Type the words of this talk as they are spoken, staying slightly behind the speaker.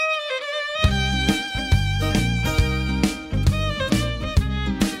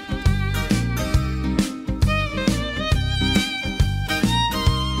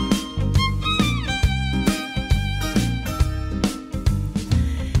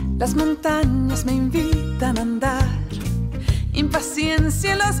Las montañas me invitan a andar,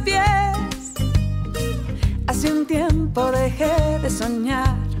 impaciencia en los pies. Hace un tiempo dejé de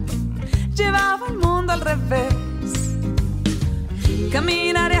soñar, llevaba el mundo al revés.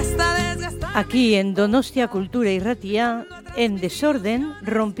 Caminaré hasta desgastar. Aquí en Donostia Cultura y Ratia, en Desorden,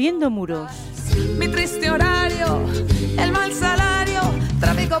 rompiendo muros. Mi triste horario, el mal salario,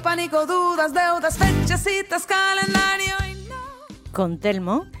 tráfico, pánico, dudas, deudas, fechas, citas, calendario y no. Con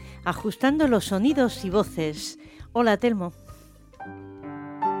Telmo, ajustando los sonidos y voces. Hola, Telmo.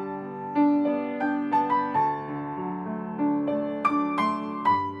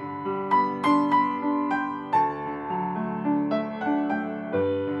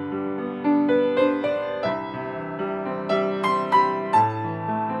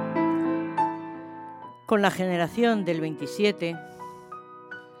 Con la generación del 27,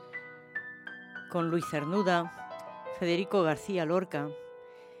 con Luis Cernuda, Federico García Lorca,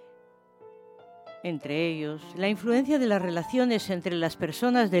 entre ellos, la influencia de las relaciones entre las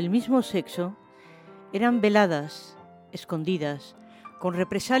personas del mismo sexo eran veladas, escondidas, con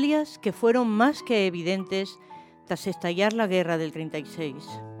represalias que fueron más que evidentes tras estallar la guerra del 36.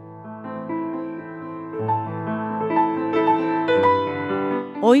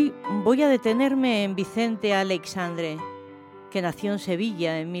 Hoy voy a detenerme en Vicente Aleixandre, que nació en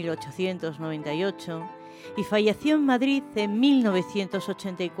Sevilla en 1898 y falleció en Madrid en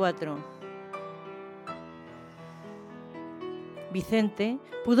 1984. Vicente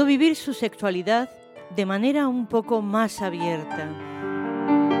pudo vivir su sexualidad de manera un poco más abierta,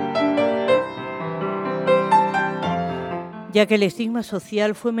 ya que el estigma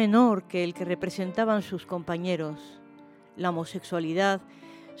social fue menor que el que representaban sus compañeros. La homosexualidad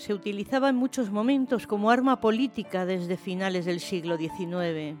se utilizaba en muchos momentos como arma política desde finales del siglo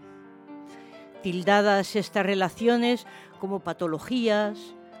XIX. Tildadas estas relaciones como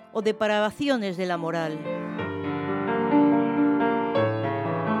patologías o depravaciones de la moral.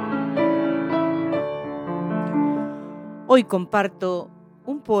 Hoy comparto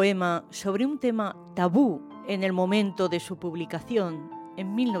un poema sobre un tema tabú en el momento de su publicación,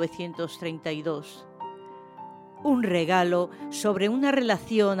 en 1932. Un regalo sobre una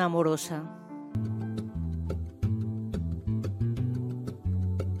relación amorosa.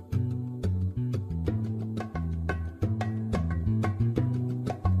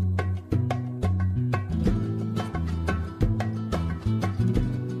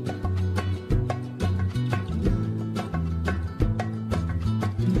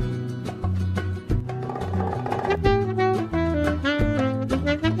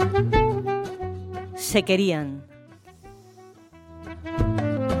 Se querían.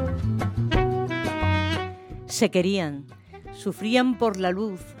 Se querían, sufrían por la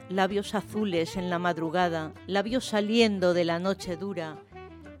luz, labios azules en la madrugada, labios saliendo de la noche dura,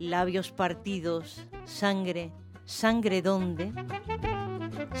 labios partidos, sangre, ¿sangre dónde?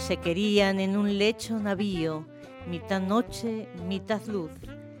 Se querían en un lecho navío, mitad noche, mitad luz.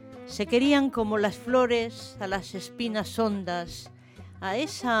 Se querían como las flores a las espinas hondas, a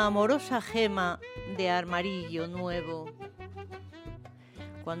esa amorosa gema de amarillo nuevo.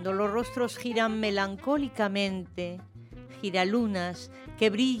 Cuando los rostros giran melancólicamente, giralunas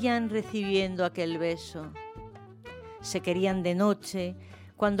que brillan recibiendo aquel beso. Se querían de noche,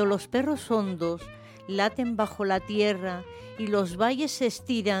 cuando los perros hondos laten bajo la tierra y los valles se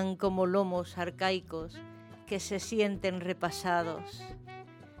estiran como lomos arcaicos que se sienten repasados.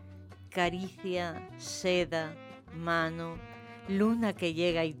 Caricia, seda, mano, luna que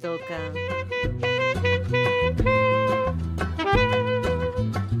llega y toca.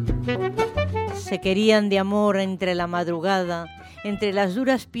 Se querían de amor entre la madrugada, entre las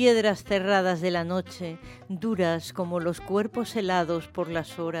duras piedras cerradas de la noche, duras como los cuerpos helados por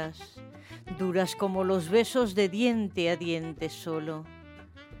las horas, duras como los besos de diente a diente solo.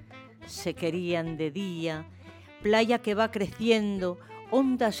 Se querían de día, playa que va creciendo,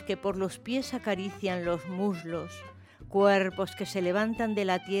 ondas que por los pies acarician los muslos, cuerpos que se levantan de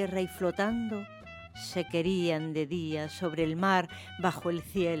la tierra y flotando, se querían de día sobre el mar bajo el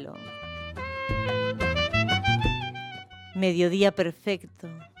cielo. Mediodía perfecto,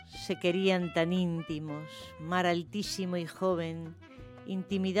 se querían tan íntimos, mar altísimo y joven,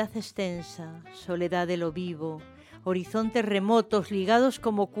 intimidad extensa, soledad de lo vivo, horizontes remotos ligados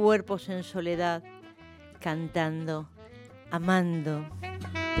como cuerpos en soledad, cantando, amando.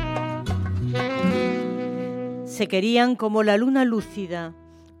 Se querían como la luna lúcida,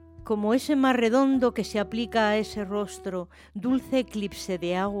 como ese mar redondo que se aplica a ese rostro, dulce eclipse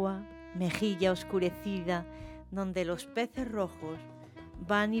de agua, mejilla oscurecida, donde los peces rojos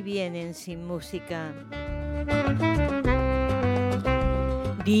van y vienen sin música.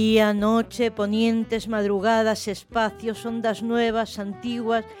 Día, noche, ponientes, madrugadas, espacios, ondas nuevas,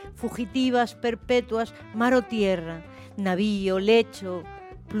 antiguas, fugitivas, perpetuas, mar o tierra, navío, lecho,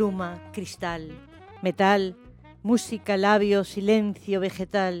 pluma, cristal, metal, música, labio, silencio,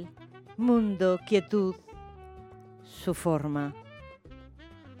 vegetal, mundo, quietud, su forma.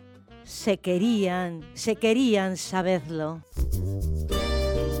 Se querían saberlo.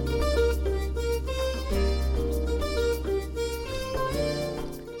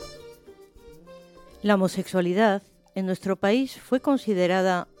 La homosexualidad en nuestro país fue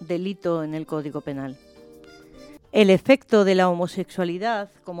considerada delito en el Código Penal. El efecto de la homosexualidad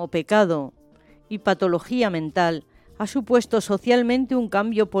como pecado y patología mental ha supuesto socialmente un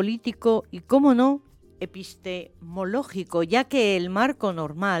cambio político y, cómo no, epistemológico, ya que el marco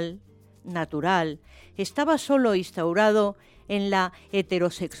normal, natural, estaba solo instaurado en la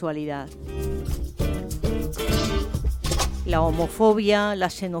heterosexualidad. La homofobia, la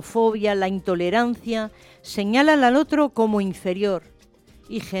xenofobia, la intolerancia señalan al otro como inferior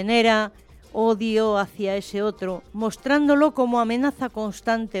y genera odio hacia ese otro, mostrándolo como amenaza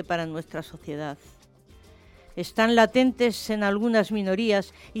constante para nuestra sociedad. Están latentes en algunas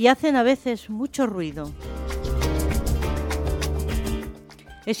minorías y hacen a veces mucho ruido.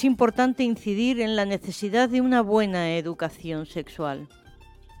 Es importante incidir en la necesidad de una buena educación sexual.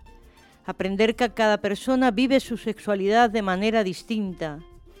 Aprender que cada persona vive su sexualidad de manera distinta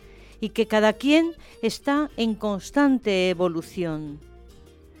y que cada quien está en constante evolución.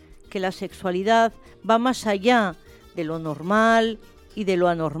 Que la sexualidad va más allá de lo normal y de lo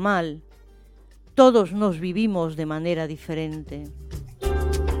anormal. Todos nos vivimos de manera diferente.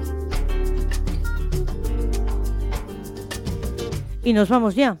 Y nos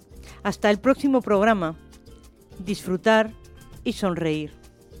vamos ya. Hasta el próximo programa. Disfrutar y sonreír.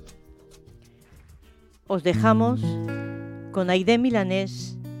 Os dejamos con Aide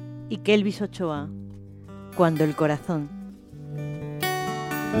Milanés y Kelvis Ochoa, Cuando el corazón.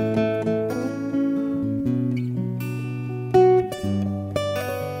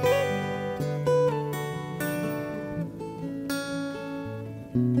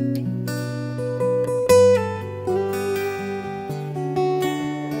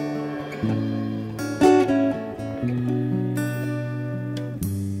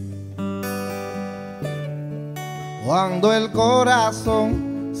 Cuando el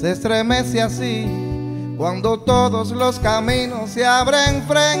corazón se estremece así, cuando todos los caminos se abren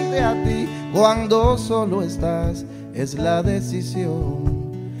frente a ti, cuando solo estás, es la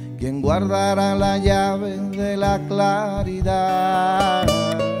decisión, quien guardará la llave de la claridad.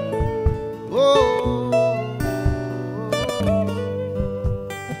 Oh.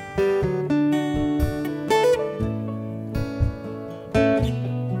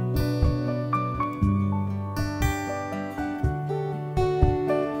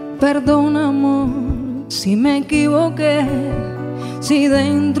 Perdona, amor, si me equivoqué, si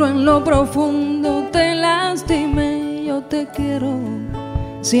dentro en lo profundo te lastimé. Yo te quiero,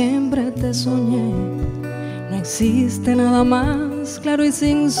 siempre te soñé. No existe nada más claro y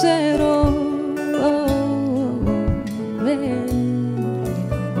sincero.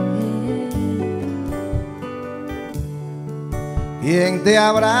 ¿Quién te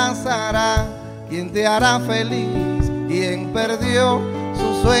abrazará? ¿Quién te hará feliz? ¿Quién perdió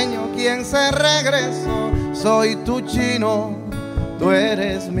su sueño? ¿Quién se regresó? Soy tu chino, tú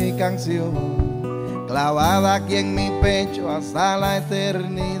eres mi canción, clavada aquí en mi pecho hasta la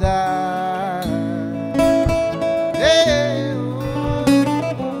eternidad.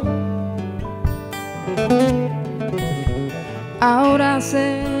 Ahora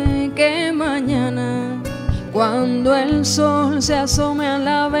sé que mañana, cuando el sol se asome a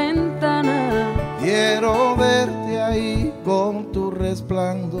la ventana, quiero verte ahí con tu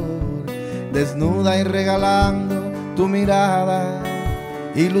resplandor, desnuda y regalando tu mirada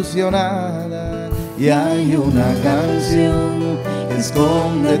ilusionada. Y hay una canción que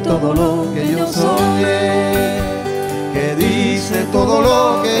esconde todo lo que yo soñé, que dice todo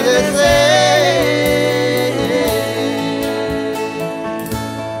lo que deseé.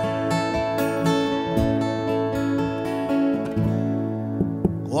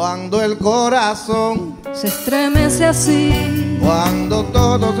 Cuando el corazón se estremece así, cuando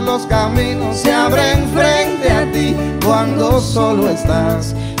todos los caminos se abren frente a ti, cuando solo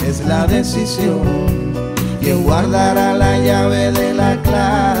estás, es la decisión, quien guardará la llave de la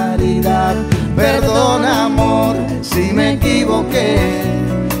claridad. Perdona, amor, si me equivoqué,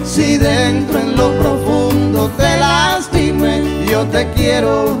 si dentro en lo profundo te lastimé. Yo te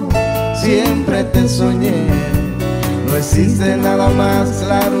quiero, siempre te soñé. No existe nada más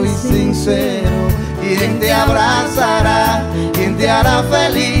claro y sincero ¿Quién te abrazará? ¿Quién te hará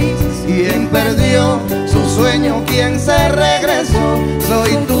feliz? ¿Quién perdió su sueño? ¿Quién se regresó?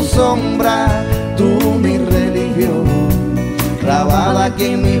 Soy tu sombra, tú mi religión, clavada aquí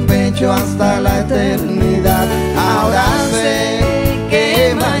en mi pecho hasta la eternidad. Ahora sé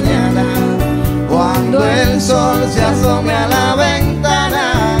que mañana, cuando el sol se asome a la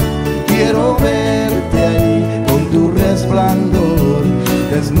ventana, quiero verte ahí con tu resplandor,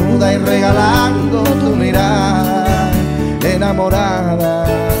 desnuda y regalando tu mirada enamorada.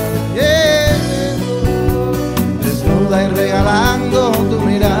 Yeah. Desnuda y regalando tu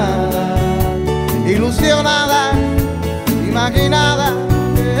mirada ilusionada, imaginada.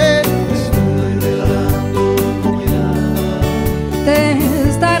 Yeah. Desnuda y regalando tu mirada. Te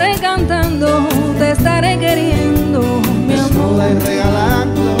estaré cantando, te estaré queriendo, mi amor. Desnuda y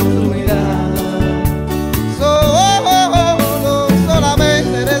regalando tu mirada.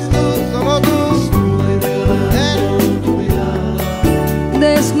 Solamente eres tú, solo tú.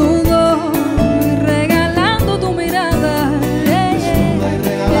 Desnudo y regalando tu mirada. Desnuda y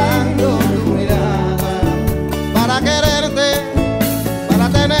regalando tu mirada. Para quererte, para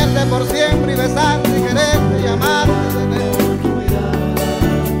tenerte por siempre y besarte y quererte y amarte.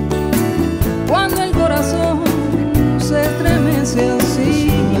 Cuando el corazón se estremece así.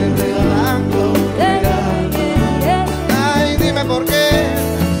 Desnuda y regalando tu mirada. Ay, dime por qué,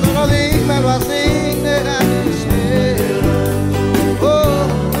 solo dímelo así, nena.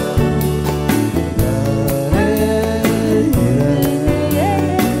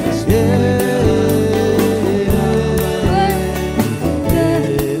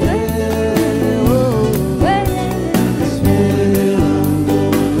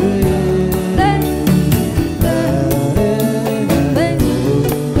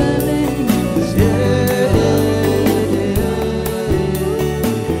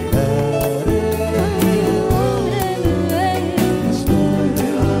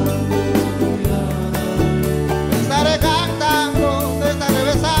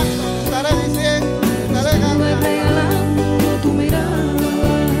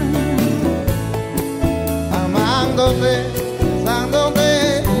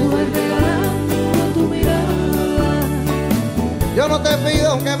 Yo no te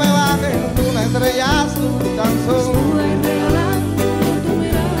pido que me bajes una estrella azul tan solo.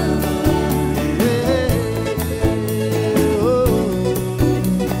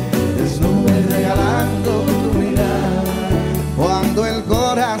 Desnuda y regalando tu mirada. Cuando el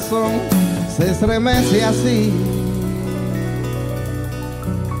corazón se estremece así.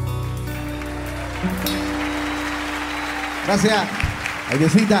 Gracias,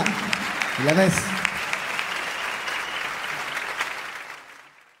 Airecita, Milanés.